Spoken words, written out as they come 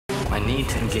need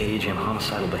to engage in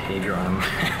homicidal behavior on a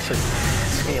massive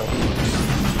scale.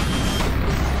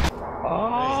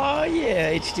 Oh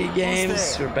yeah, HD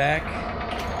games, we're back.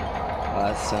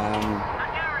 Last time,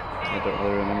 I don't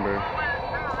really remember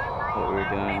what we were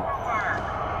doing.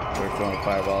 We were throwing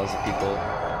fireballs at people.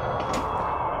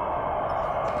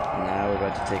 And now we're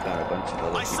about to take on a bunch of other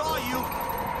people. I saw you!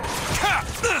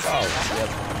 Oh, yep.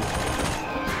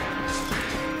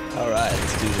 Alright,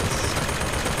 let's do this.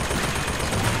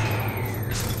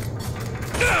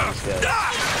 Let's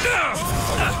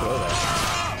throw that.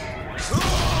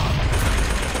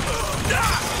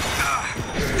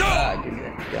 Ah, give me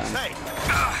that gun. Hey,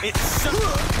 it's so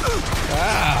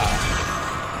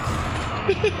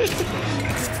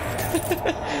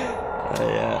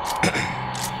yeah.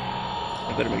 I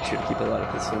better make sure to keep a lot of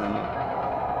pistol in it.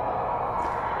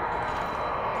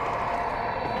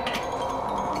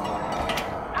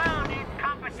 How needs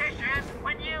competition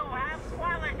when you have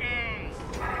quality?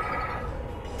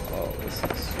 Oh, this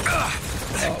is.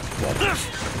 Oh, what?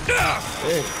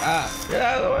 Hey, get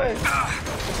out of the way!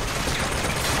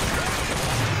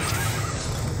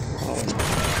 Oh, no.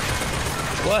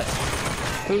 What?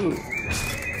 Who?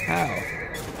 How?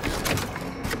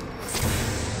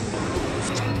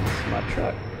 My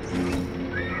truck. Oh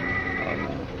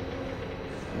no.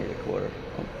 I need a quarter.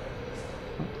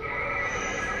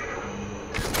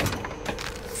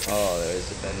 Oh, there's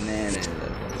a banana in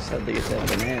there. I just had to get that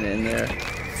banana in there.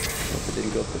 Hope it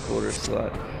didn't go up the quarter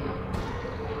slot.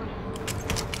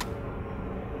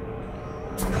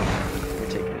 We're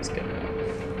taking this gun out.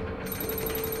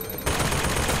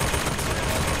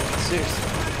 Seriously.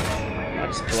 Am I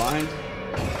just blind?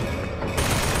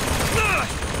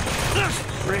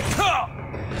 Frick.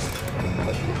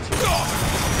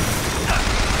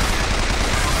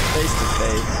 Face to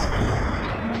face.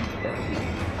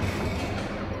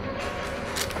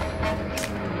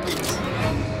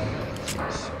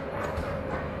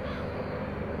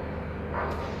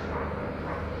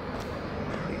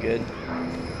 You good?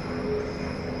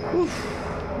 Woof.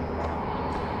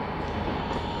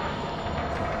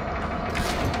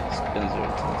 Spins are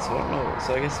intense. I don't know. So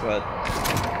I guess what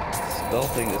spell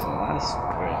thing doesn't last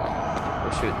very long.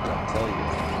 Or should I tell you?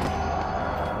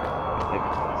 Maybe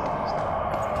it does.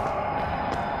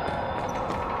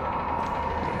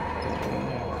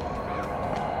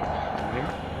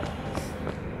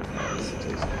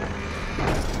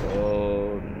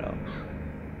 Oh no.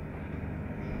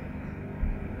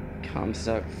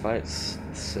 Comstock fights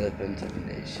Serpent of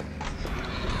Nations.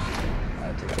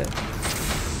 I'll take that.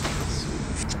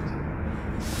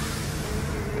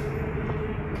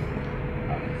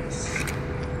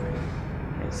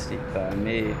 Sweet. By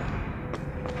me.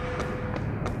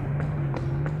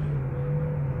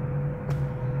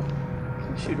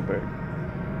 Shoot a bird.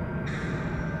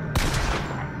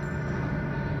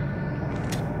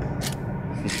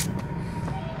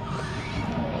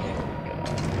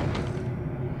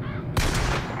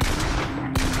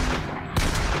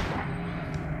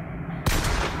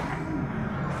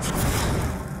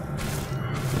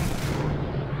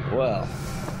 Well.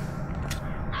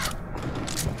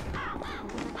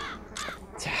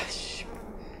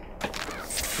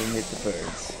 Hit the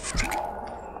birds.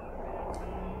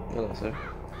 Hello, sir.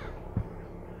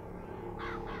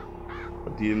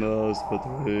 Dimos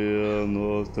patria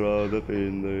nostra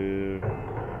defender.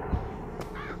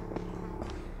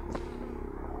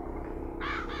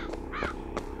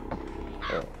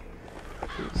 Oh,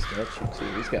 statue too.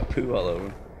 He's got poo all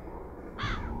over.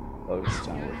 Oh, it's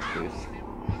John Wick's tooth.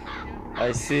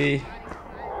 I see.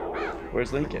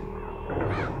 Where's Lincoln?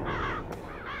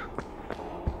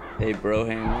 Hey,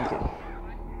 Broham Lincoln.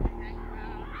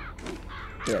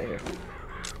 Get out here.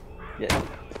 Yeah.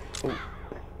 Oh.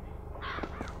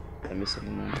 I miss him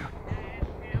now.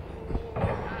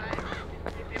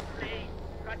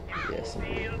 Yes.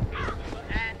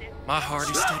 my heart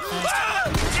is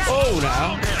steadfast. Oh,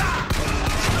 now.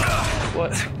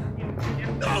 What?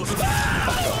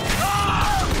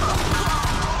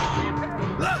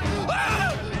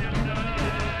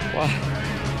 Why?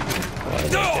 Why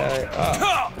that guy?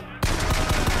 Oh.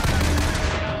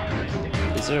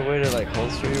 Is there a way to like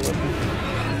holster your weapon?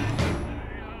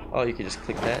 Oh, you can just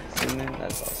click that thing there?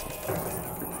 That's awesome.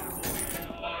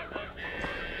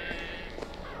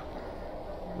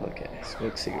 Okay,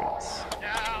 smoke cigarettes.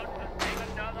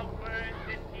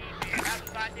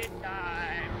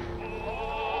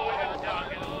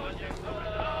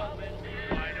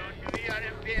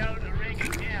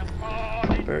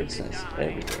 Bird's nest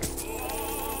everywhere.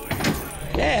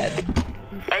 Dad!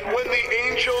 And when the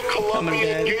angel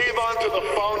Columbian gave unto the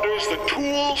founders the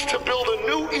tools to build a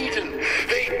new Eden,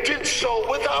 they did so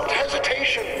without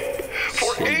hesitation.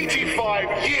 5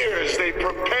 years they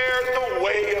prepared the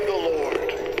way of the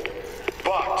Lord.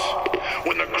 But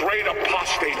when the great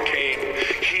apostate came,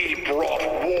 he brought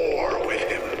war with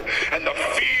him, and the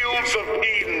fields of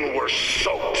Eden were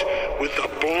soaked with the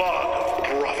blood of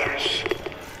brothers.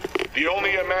 The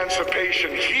only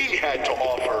emancipation he had to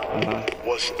offer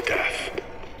was death.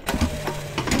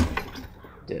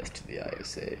 Death to the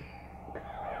ISA.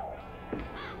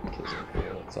 Kills it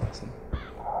real, that's awesome.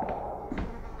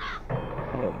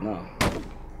 Oh no.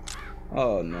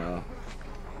 Oh no.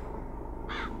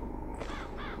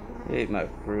 He ate my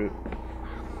fruit.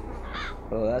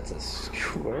 Oh, that's a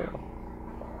squirrel.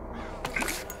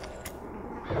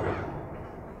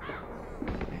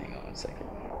 Hang on a second.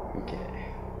 Okay.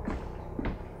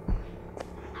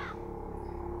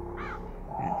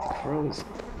 Man, the crows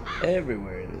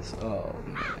everywhere in this. Oh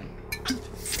man.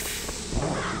 Oh,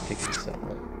 I keep picking this up.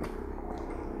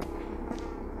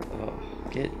 Oh,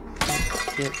 get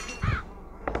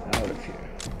out of here.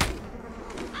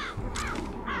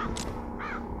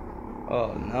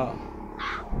 Oh no.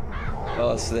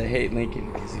 Oh, so they hate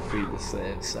Lincoln because he freed the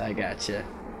slaves. I gotcha.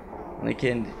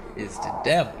 Lincoln is the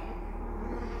devil.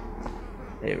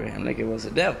 Abraham Lincoln was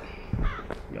the devil.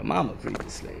 Your mama freed the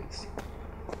slaves.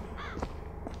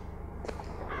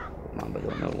 Mama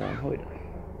don't know one hoida.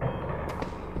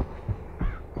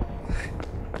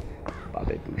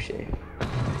 Bobby Boucher.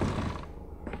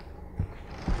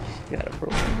 She got a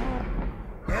broken heart.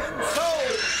 And so,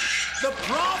 the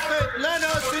prophet led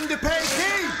us into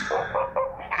Peking,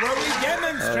 where we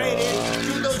demonstrated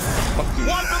to the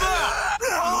wonderful.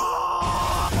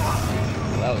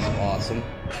 That was awesome.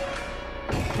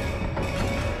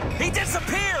 He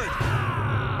disappeared!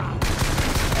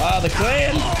 Ah, the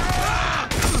Klan!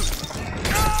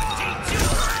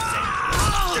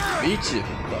 Beat you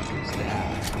fuckers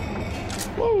down.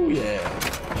 Whoa, yeah.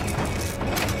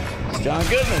 It's John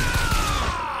Goodman.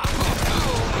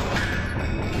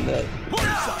 That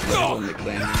on the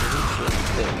Klan.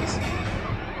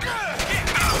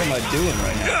 What am I doing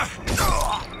right now?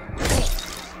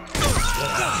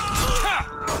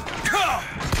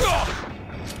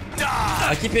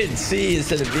 I keep hitting C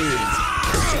instead of V. It's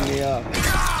pissing me off.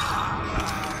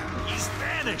 He's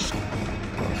vanished!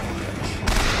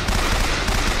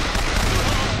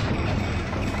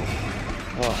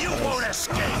 Oh, You won't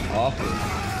escape! awful.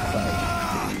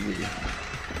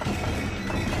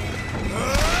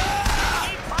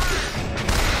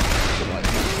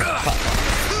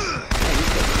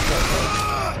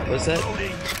 What's that?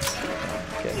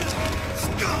 Okay.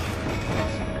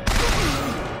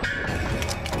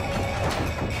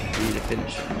 Need to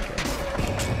finish it. Okay.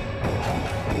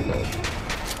 Reload.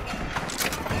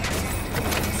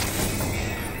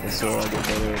 That's where I'll get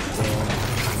better at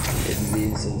hitting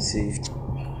V's and C.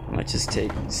 I might just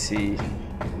take C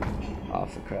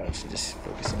off the crouch and just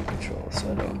focus on control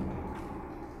so I don't.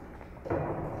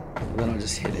 Then I'll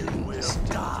just hit it and just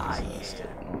die. Stuff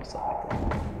like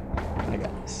that. I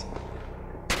got this.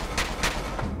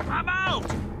 I'm out!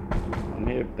 I'm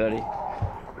here, buddy.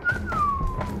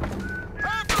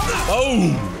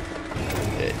 Oh!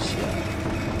 Headshot.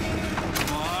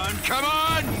 Come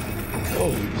on!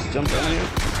 Oh, you just jumped on here?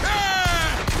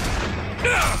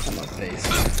 On my face.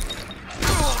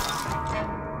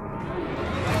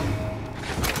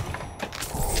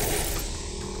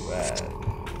 Right.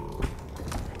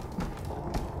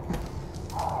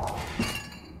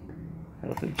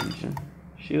 Health infusion.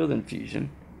 Shield infusion.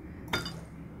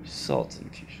 Salt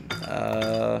infusion. Do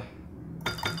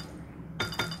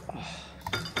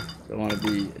I want to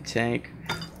be a tank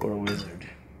or a wizard?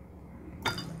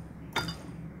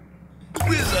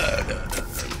 Wizard!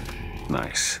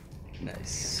 Nice.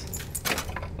 Nice.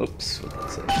 Oops, what did that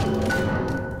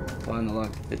say? Find the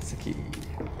lock that fits the key.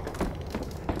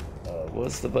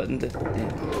 What's the button to...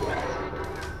 Yeah.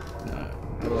 No.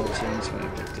 How do I change my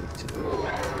objective to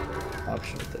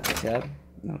optional thing? Tab?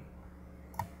 No.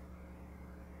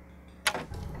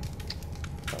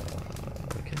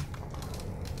 Okay.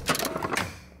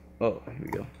 Oh, here we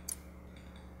go.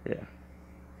 Yeah.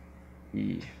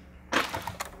 E.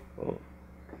 Oh.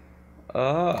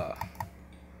 Ah.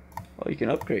 Oh, you can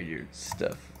upgrade your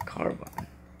stuff. Carbine.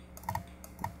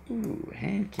 Ooh,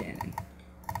 hand cannon.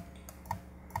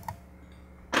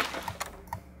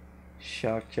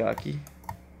 Shock jockey.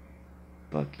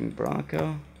 Bucking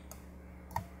bronco.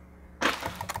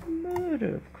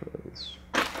 Murder of crows.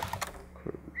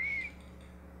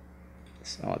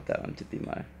 So I want that one to be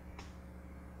my...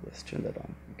 Yes, turn that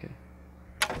on. Okay.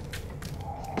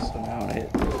 So now I want to hit...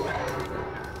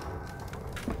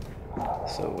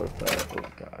 So what if I... Oh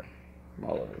god. I'm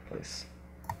all over the place.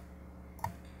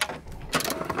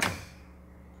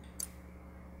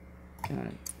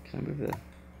 Can I move that?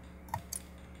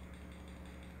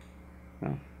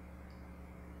 No.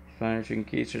 Find a string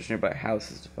key, search nearby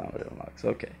houses to find what it unlocks.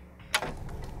 Okay.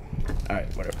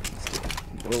 Alright, whatever. Let's do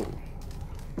it. Whoa.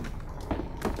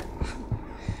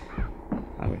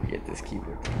 I'm gonna get this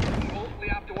keyboard. Shortly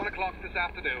after 1 o'clock this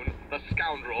afternoon, the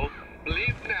scoundrel,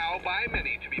 believed now by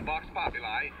many to be Vox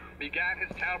Populi, began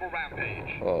his terrible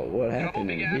rampage. Oh, what Trouble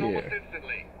happened in began almost here?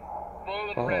 instantly.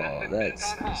 Full of Oh, menace and that's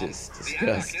bent on harm, just the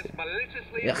disgusting. anarchist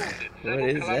maliciously Yuck. wounded What several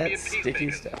is Colombian that sticky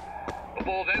peacemakers, stuff?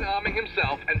 before then arming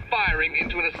himself and firing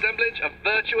into an assemblage of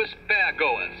virtuous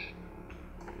fairgoers.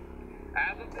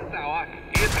 As of this hour,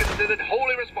 he is considered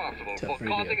wholly responsible Tough for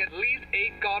radio. causing at least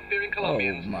 8 God-fearing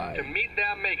Colombians my to meet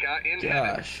their maker in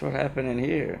heaven. Gosh, what happened in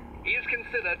here? He is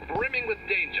considered brimming with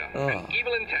danger Ugh. and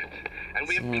evil intent, and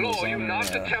we Someone was implore you on not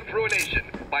to there. tempt ruination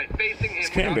by facing him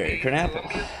Cranberry, without aid Cranapple. from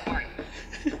Colombia's finest.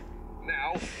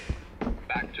 Now,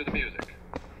 back to the music.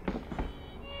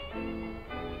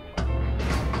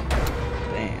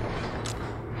 Damn.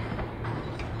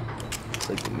 It's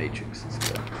like the Matrix and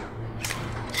stuff.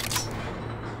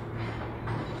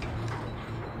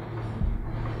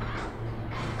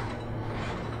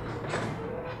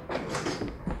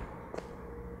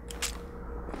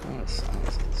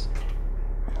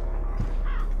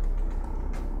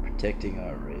 Protecting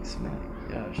our race, man.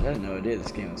 Gosh, I had no idea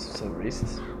this game was so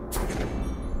racist.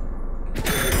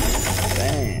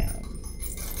 Bam.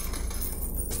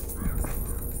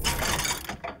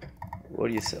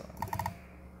 What are you selling?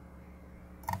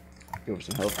 Go for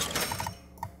some help.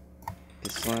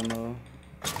 Pistol ammo.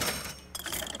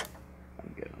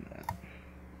 I'm good on that.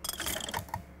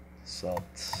 Salt.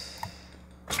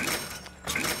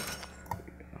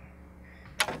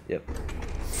 Yep.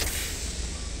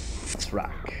 Let's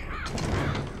rock.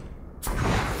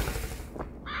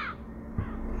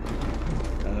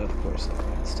 Of course, all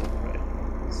that stuff, right?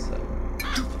 So.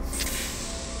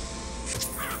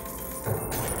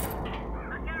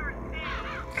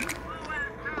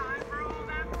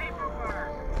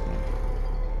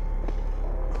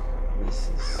 This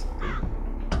is.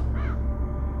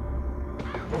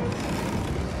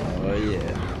 Oh,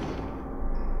 yeah.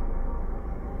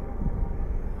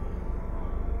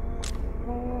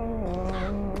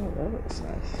 That looks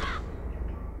nice.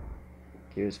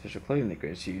 Gear is special clothing that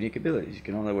grants you unique abilities. You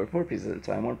can only wear 4 pieces at a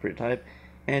time, one per type,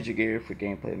 and your gear for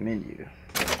gameplay menu.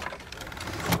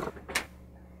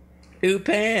 Ooh,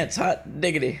 pants! Hot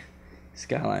diggity!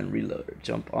 Skyline Reloader.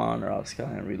 Jump on or off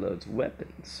Skyline Reload's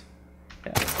weapons.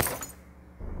 Yeah.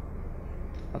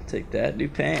 I'll take that. New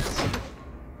pants.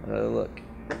 Look.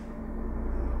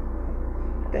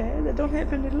 Dad, I don't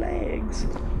have any legs.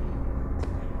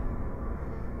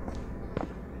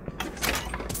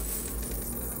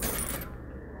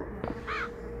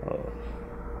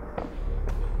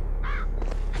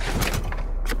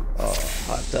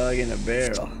 Dog in a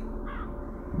barrel.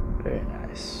 Very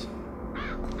nice.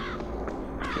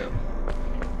 Okay.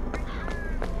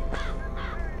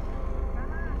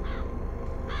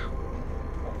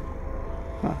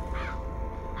 Huh.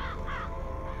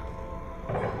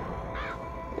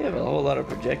 We have a whole lot of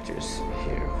projectors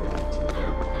here for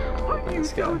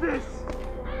this guy. this?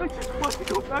 I just want to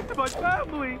go back to my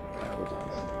family.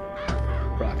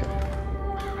 Rocket.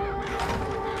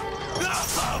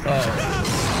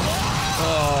 Oh,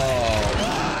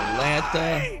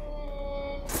 Atlanta.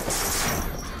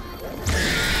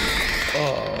 Oh.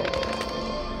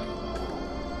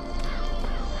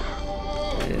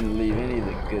 I didn't leave any of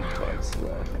the good parts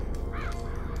left.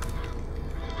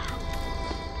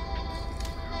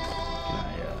 Can I,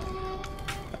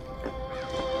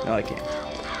 no, I can't.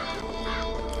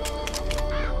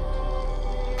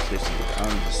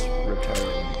 I'm just retarded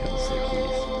when it comes to the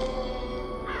keys.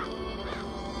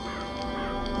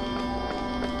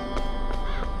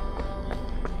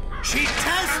 She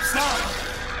tests us!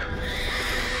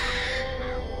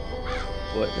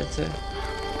 What, that's it?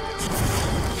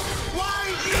 Why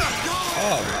you go?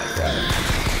 Oh my god.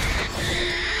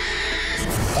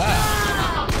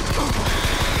 Wow.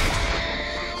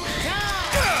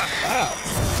 Wow.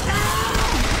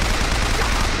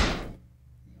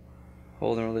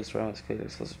 Hold and release rounds, clear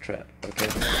this was a trap. Okay. I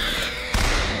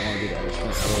don't want to do that, I just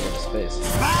want to throw it into space.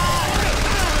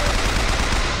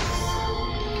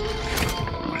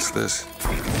 What's this?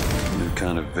 New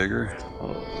kind of vigor?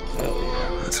 Oh, hell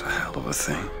yeah. That's a hell of a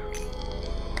thing.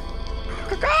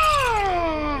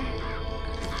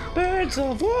 Birds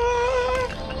of war!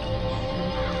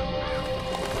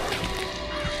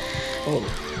 Oh.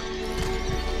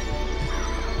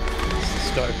 This is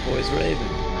Stark Boy's Raven.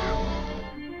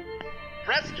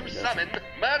 Press to summon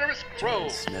Murderous Crow.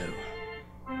 Snow.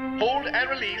 Hold and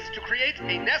release to create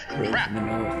a nest trap.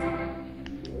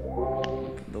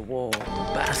 The wall, the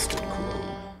bastard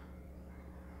crow.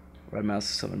 Right mouse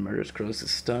to summon murderous crows to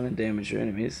stun and damage your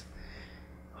enemies.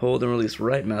 Hold and release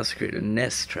right mouse to create a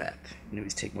nest trap.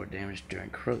 Enemies take more damage during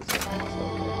crows. Okay.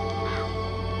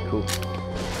 Cool.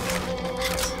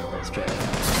 Nest trap.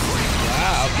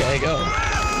 Wow, okay, go.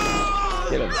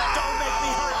 Get him. Don't make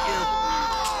me hurt you.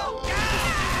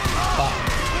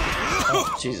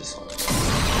 Oh, Jesus.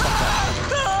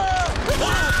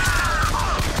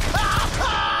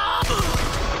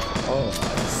 Oh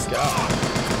my god.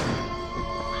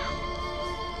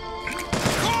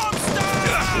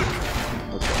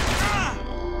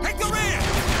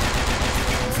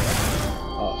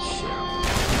 Oh shit.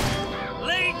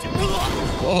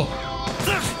 Oh,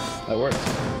 that worked.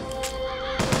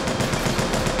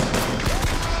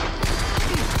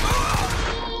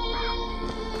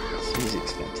 This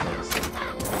music's fantastic.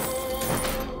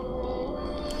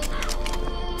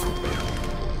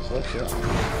 Select shot.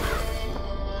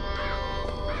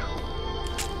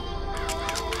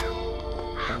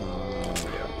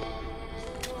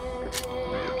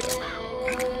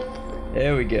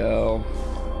 There we go.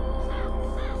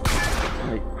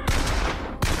 Wait.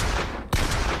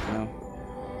 No.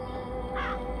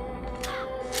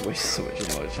 Waste so much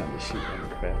ammo trying to shoot them.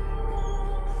 Crap.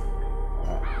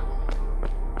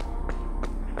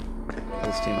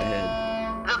 Full steam ahead.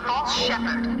 The false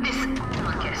shepherd, this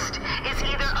anarchist, is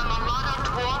either a mulatto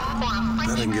dwarf or a I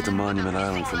French can get to Monument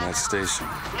Island from that station.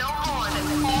 no more than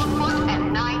 4 foot and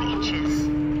 9 inches.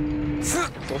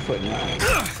 4 foot 9.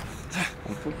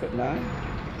 I'm 4 foot 9.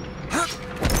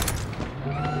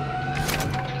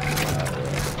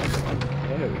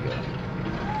 There we go.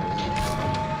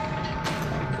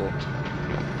 Cool.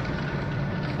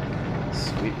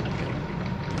 Sweet.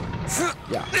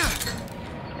 Yeah.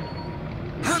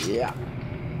 Yeah.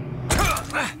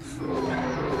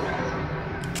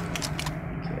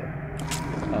 Okay.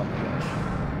 Oh my gosh.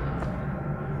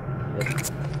 Yep.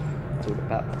 Soda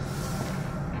pop.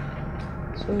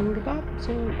 Soda pop.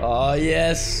 Soda. Oh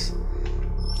yes.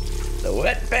 The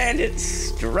wet bandits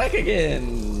strike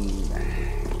again.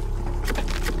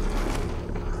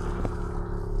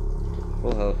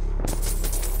 Full health.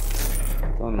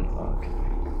 Unlock.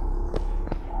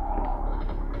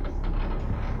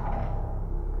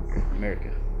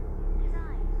 America.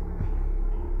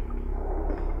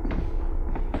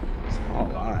 Small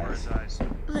eyes.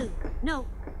 Blue. No,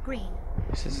 green.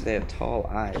 It says they have tall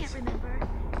eyes. Can't remember.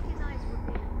 His eyes were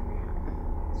big.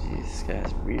 Jeez, this guy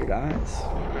has weird eyes.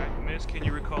 Alright, miss, can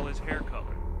you recall his hair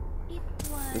color? It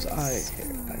was His eye.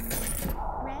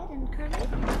 red and curly.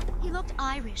 He looked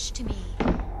Irish to me.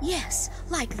 Yes,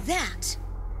 like that.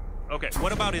 Okay,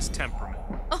 what about his temperament?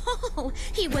 Oh,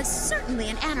 he was certainly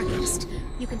an anarchist.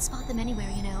 You can spot them anywhere,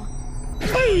 you know.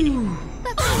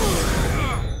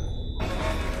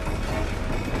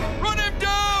 Run him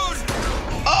down!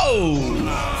 Oh!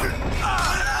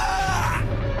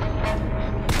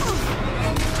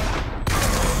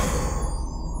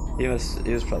 He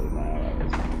was probably my ally.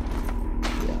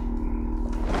 Yeah.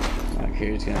 My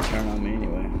character's gonna turn on me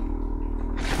anyway.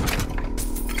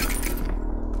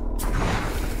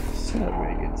 It's not a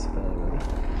very good spell, really.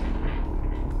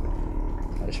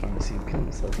 I just wanted to see him kill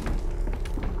himself.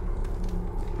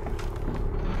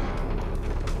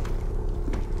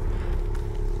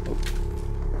 Oh.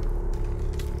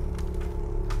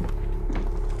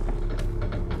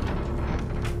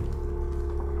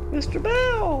 Mr.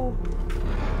 Bell!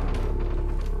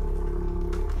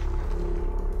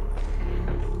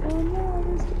 Oh no,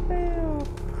 Mr. Bell!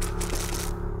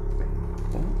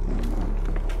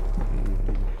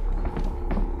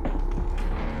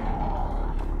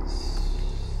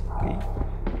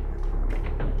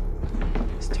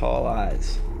 His tall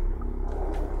eyes.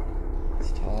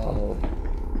 His tall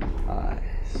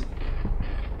eyes.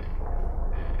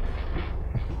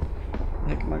 Where the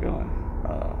heck am I going?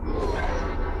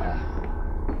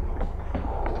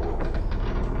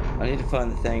 I need to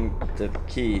find the thing, the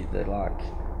key, the lock.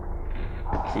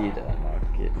 Key to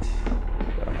unlock it.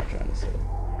 What am I trying to say?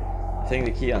 The thing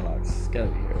the key unlocks. It's gotta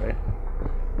be here, right?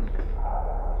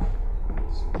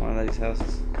 It's one of these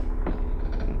houses.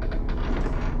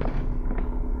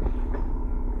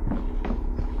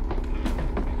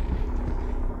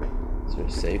 Is there a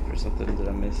safe or something that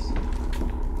I missed?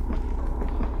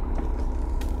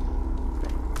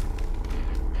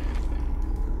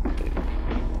 Okay.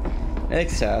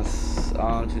 Next house,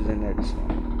 on to the next one.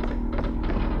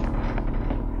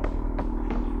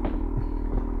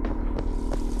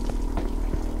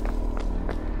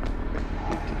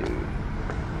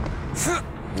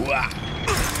 Wah.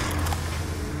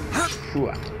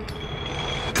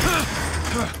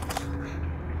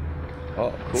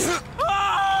 Oh, cool.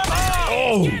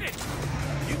 Oh! Get it!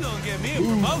 You gonna get me a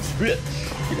promotion? Rich.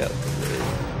 Get out of the way.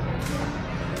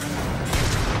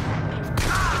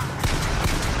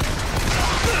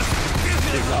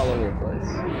 It's all over the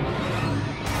place.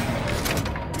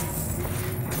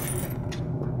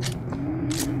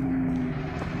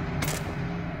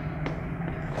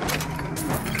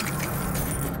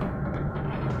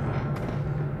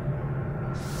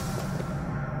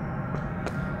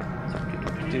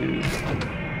 Dude.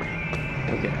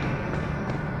 Okay.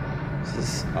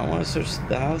 I want to search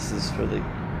the houses for the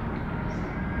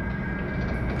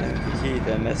key.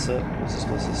 Did I mess up? Was I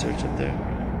supposed to search up there?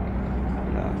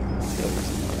 No. Let's go over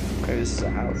somewhere. Maybe this is a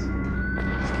house. This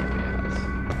can't be a house.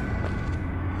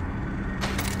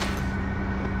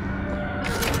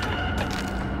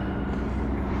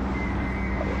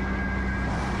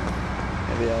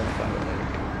 Maybe I'll find it later.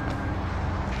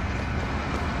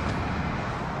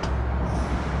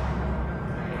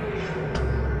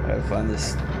 Gotta find this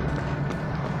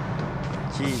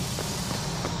key. I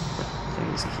think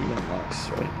this key unlocks,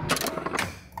 right?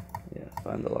 Yeah,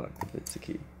 find the lock. It's a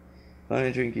key. Find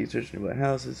a drink key, search nearby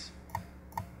houses.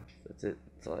 That's it.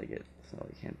 That's all I get. That's all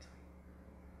I can't.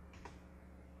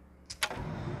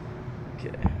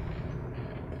 Okay.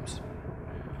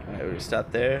 Alright, we're gonna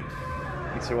stop there.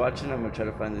 Thanks for watching. I'm gonna try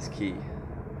to find this key.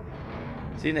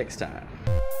 See you next time.